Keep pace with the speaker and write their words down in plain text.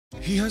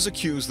He has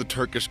accused the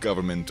Turkish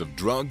government of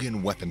drug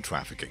and weapon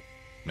trafficking,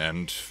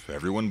 and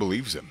everyone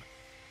believes him.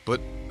 But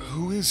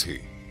who is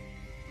he?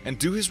 And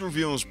do his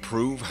reveals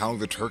prove how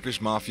the Turkish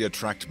Mafia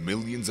tracked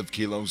millions of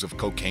kilos of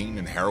cocaine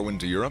and heroin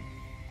to Europe?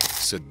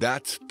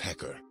 Sedat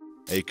Peker,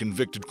 a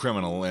convicted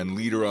criminal and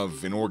leader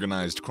of an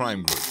organized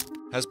crime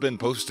group, has been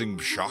posting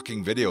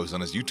shocking videos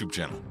on his YouTube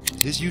channel.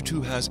 His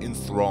YouTube has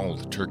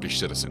enthralled Turkish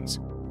citizens,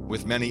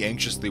 with many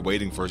anxiously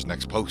waiting for his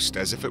next post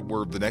as if it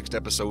were the next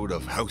episode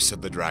of House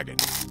of the Dragon.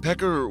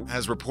 Peker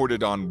has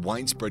reported on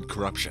widespread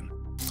corruption,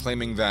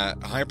 claiming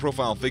that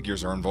high-profile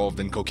figures are involved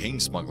in cocaine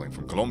smuggling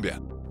from Colombia.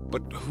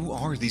 But who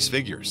are these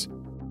figures?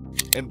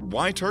 And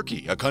why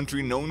Turkey, a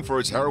country known for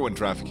its heroin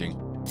trafficking,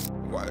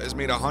 has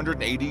made a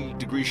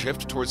 180-degree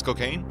shift towards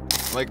cocaine?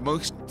 Like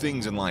most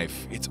things in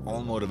life, it's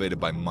all motivated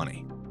by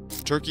money.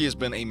 Turkey has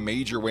been a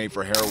major way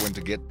for heroin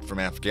to get from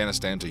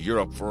Afghanistan to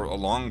Europe for a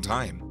long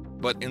time.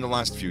 But in the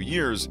last few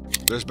years,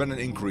 there's been an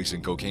increase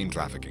in cocaine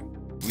trafficking,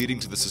 leading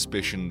to the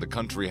suspicion the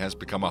country has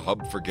become a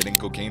hub for getting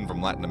cocaine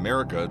from Latin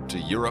America to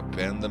Europe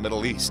and the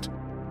Middle East.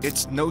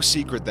 It's no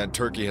secret that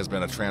Turkey has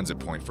been a transit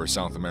point for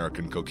South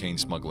American cocaine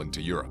smuggling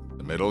to Europe,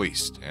 the Middle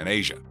East, and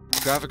Asia.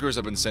 Traffickers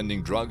have been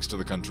sending drugs to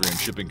the country in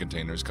shipping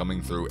containers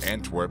coming through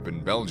Antwerp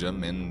in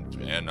Belgium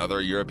and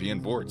other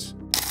European ports.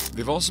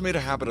 They've also made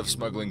a habit of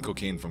smuggling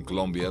cocaine from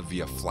Colombia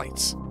via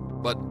flights.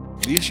 But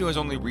the issue has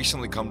only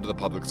recently come to the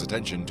public's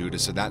attention due to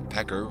Sedat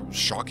Peker's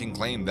shocking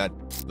claim that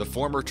the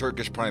former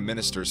Turkish Prime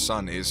Minister's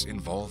son is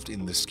involved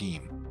in the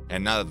scheme.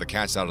 And now that the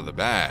cat's out of the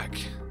bag,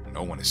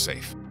 no one is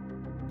safe.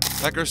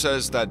 Peker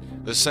says that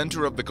the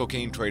center of the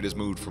cocaine trade has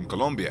moved from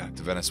Colombia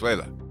to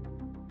Venezuela.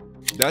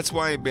 That's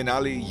why Ben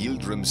Ali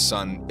Yildirim's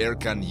son,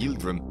 Erkan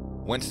Yildirim,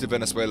 went to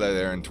Venezuela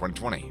there in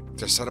 2020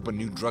 to set up a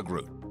new drug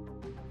route.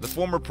 The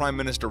former prime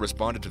minister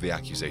responded to the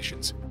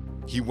accusations.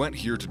 He went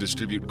here to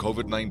distribute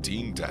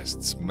COVID-19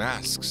 tests,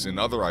 masks, and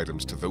other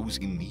items to those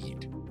in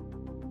need.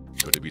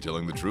 Could he be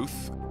telling the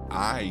truth?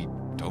 I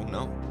don't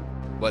know.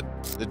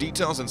 But the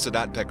details in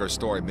Sedat Peker's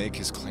story make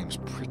his claims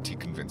pretty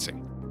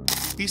convincing.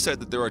 He said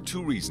that there are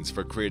two reasons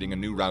for creating a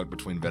new route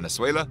between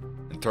Venezuela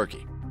and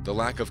Turkey. The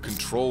lack of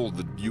control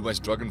the U.S.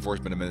 Drug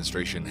Enforcement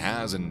Administration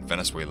has in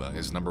Venezuela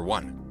is number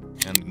one.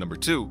 And number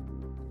two,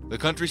 the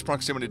country's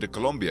proximity to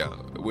Colombia,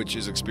 which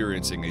is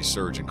experiencing a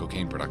surge in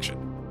cocaine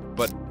production.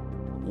 But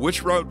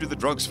which route do the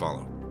drugs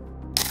follow?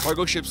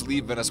 Cargo ships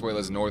leave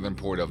Venezuela's northern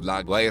port of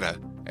La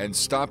Guaira and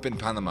stop in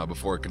Panama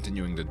before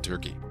continuing to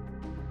Turkey.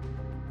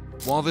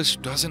 While this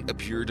doesn't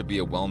appear to be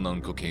a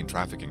well-known cocaine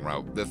trafficking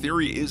route, the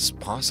theory is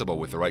possible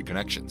with the right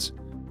connections.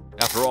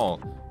 After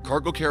all,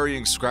 cargo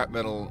carrying scrap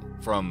metal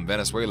from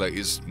Venezuela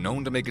is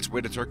known to make its way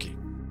to Turkey.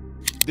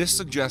 This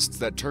suggests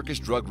that Turkish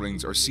drug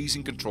rings are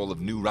seizing control of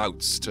new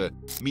routes to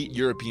meet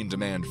European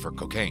demand for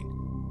cocaine,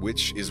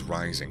 which is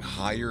rising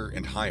higher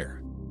and higher.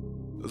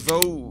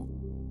 Though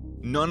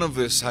none of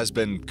this has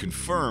been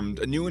confirmed,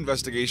 a new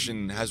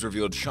investigation has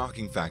revealed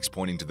shocking facts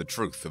pointing to the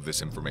truth of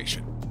this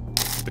information.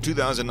 A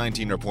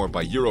 2019 report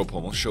by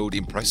Europol showed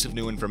impressive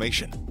new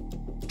information.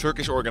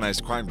 Turkish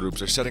organized crime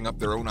groups are setting up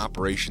their own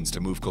operations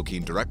to move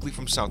cocaine directly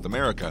from South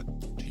America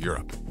to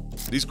Europe.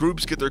 These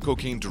groups get their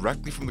cocaine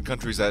directly from the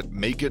countries that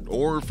make it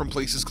or from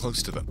places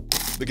close to them.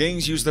 The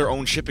gangs use their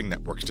own shipping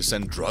networks to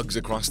send drugs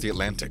across the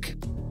Atlantic.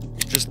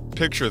 Just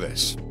picture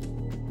this.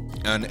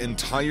 An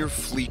entire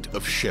fleet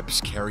of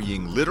ships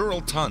carrying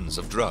literal tons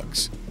of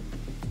drugs.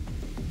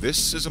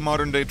 This is a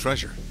modern-day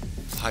treasure.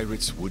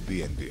 Pirates would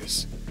be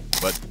envious.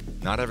 But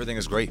not everything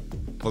is great.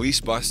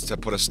 Police busts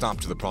have put a stop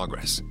to the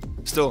progress.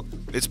 Still,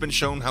 it's been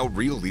shown how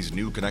real these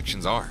new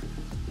connections are.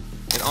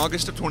 In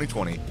August of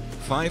 2020,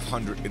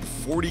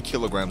 540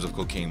 kilograms of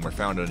cocaine were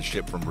found on a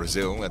ship from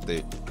Brazil at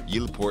the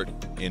Yil port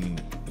in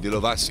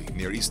Dilovasi,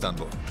 near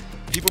Istanbul.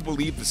 People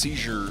believe the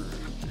seizure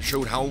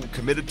showed how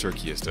committed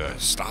Turkey is to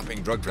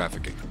stopping drug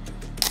trafficking,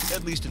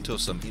 at least until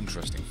some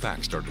interesting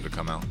facts started to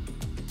come out.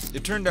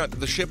 It turned out that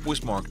the ship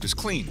was marked as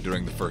clean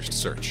during the first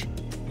search.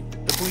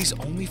 The police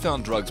only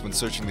found drugs when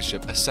searching the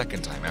ship a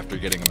second time after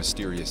getting a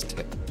mysterious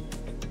tip.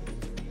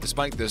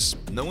 Despite this,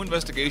 no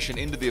investigation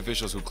into the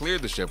officials who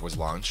cleared the ship was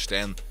launched,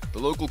 and the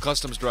local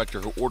customs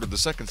director who ordered the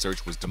second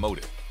search was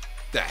demoted.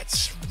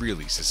 That's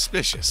really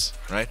suspicious,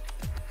 right?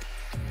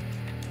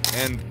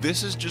 And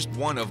this is just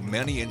one of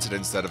many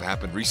incidents that have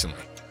happened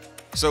recently.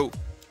 So,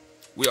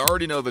 we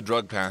already know the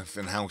drug path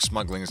and how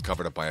smuggling is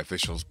covered up by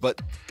officials,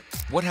 but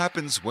what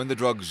happens when the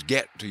drugs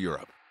get to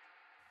Europe?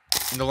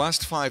 In the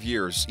last 5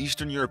 years,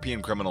 Eastern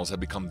European criminals have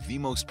become the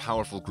most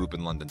powerful group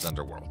in London's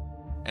underworld,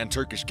 and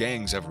Turkish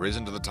gangs have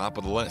risen to the top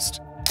of the list,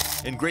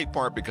 in great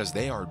part because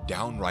they are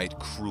downright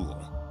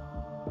cruel.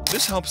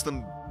 This helps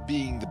them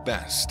being the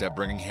best at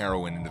bringing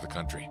heroin into the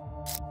country.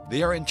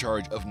 They are in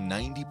charge of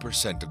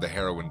 90% of the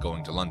heroin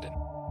going to London.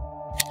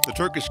 The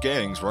Turkish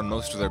gangs run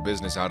most of their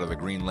business out of the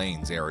Green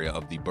Lanes area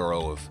of the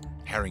borough of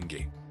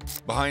Haringey.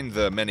 Behind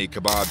the many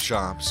kebab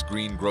shops,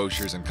 green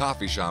grocers, and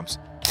coffee shops,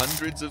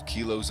 hundreds of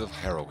kilos of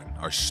heroin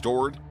are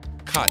stored,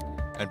 cut,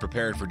 and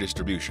prepared for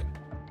distribution.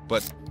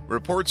 But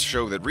Reports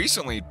show that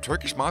recently,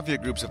 Turkish Mafia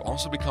groups have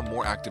also become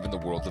more active in the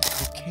world of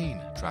cocaine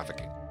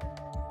trafficking.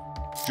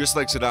 Just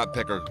like Sedat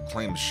Peker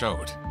claims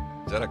showed.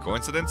 Is that a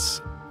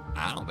coincidence?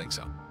 I don't think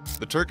so.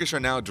 The Turkish are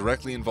now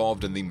directly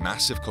involved in the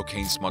massive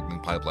cocaine smuggling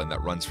pipeline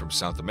that runs from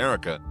South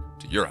America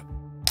to Europe.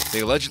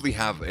 They allegedly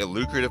have a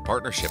lucrative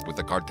partnership with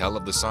the Cartel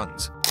of the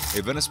Suns,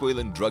 a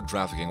Venezuelan drug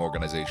trafficking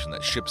organization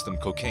that ships them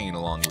cocaine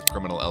along with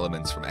criminal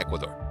elements from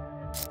Ecuador.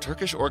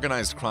 Turkish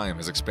organized crime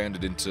has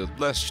expanded into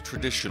less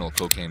traditional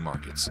cocaine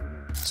markets,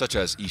 such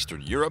as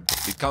Eastern Europe,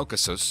 the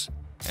Caucasus,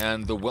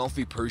 and the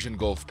wealthy Persian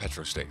Gulf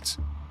petrostates.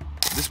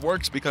 This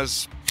works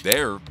because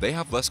there they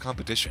have less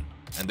competition,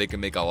 and they can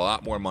make a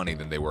lot more money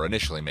than they were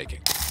initially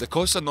making. The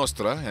Cosa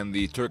Nostra and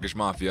the Turkish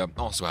Mafia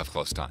also have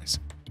close ties.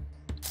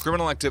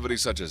 Criminal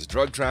activities such as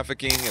drug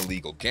trafficking,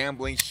 illegal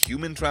gambling,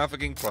 human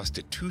trafficking,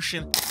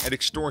 prostitution, and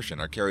extortion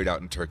are carried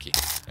out in Turkey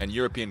and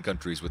European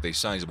countries with a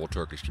sizable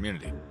Turkish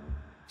community,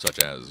 such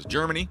as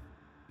Germany,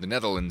 the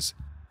Netherlands,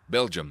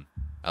 Belgium,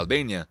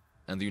 Albania,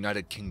 and the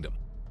United Kingdom.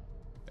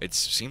 It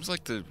seems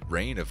like the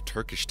reign of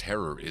Turkish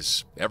terror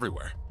is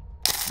everywhere.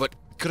 But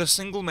could a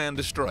single man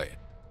destroy it?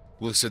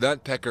 Will Sedat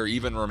Peker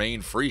even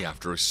remain free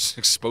after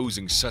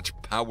exposing such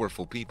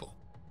powerful people?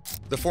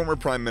 The former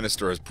Prime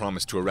Minister has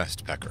promised to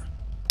arrest Peker.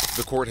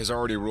 The court has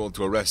already ruled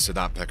to arrest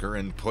Sedat Peker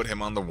and put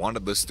him on the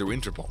wanted list through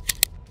Interpol.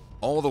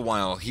 All the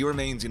while, he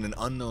remains in an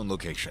unknown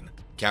location,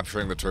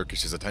 capturing the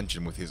Turkish's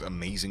attention with his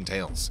amazing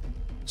tales.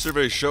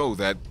 Surveys show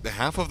that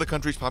half of the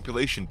country's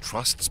population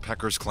trusts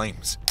Peker's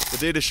claims. The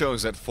data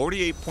shows that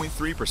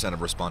 48.3%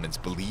 of respondents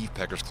believe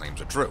Peker's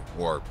claims are true,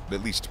 or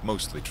at least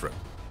mostly true.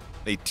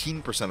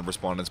 18% of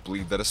respondents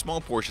believe that a small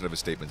portion of his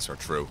statements are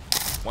true,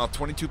 while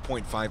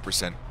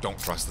 22.5% don't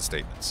trust the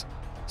statements.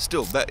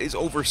 Still, that is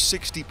over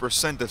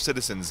 60% of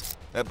citizens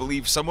that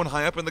believe someone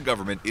high up in the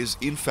government is,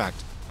 in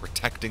fact,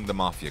 protecting the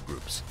mafia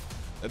groups.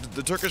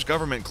 The Turkish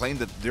government claimed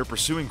that they're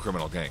pursuing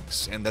criminal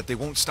gangs, and that they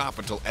won't stop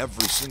until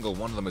every single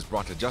one of them is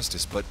brought to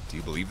justice, but do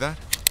you believe that?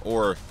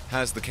 Or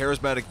has the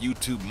charismatic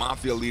YouTube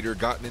mafia leader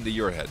gotten into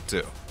your head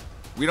too?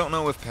 We don't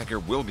know if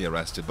Peker will be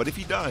arrested, but if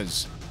he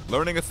does,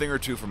 learning a thing or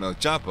two from El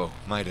Chapo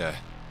might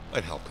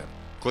help him.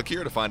 Click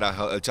here to find out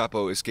how El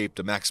Chapo escaped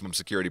a maximum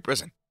security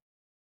prison.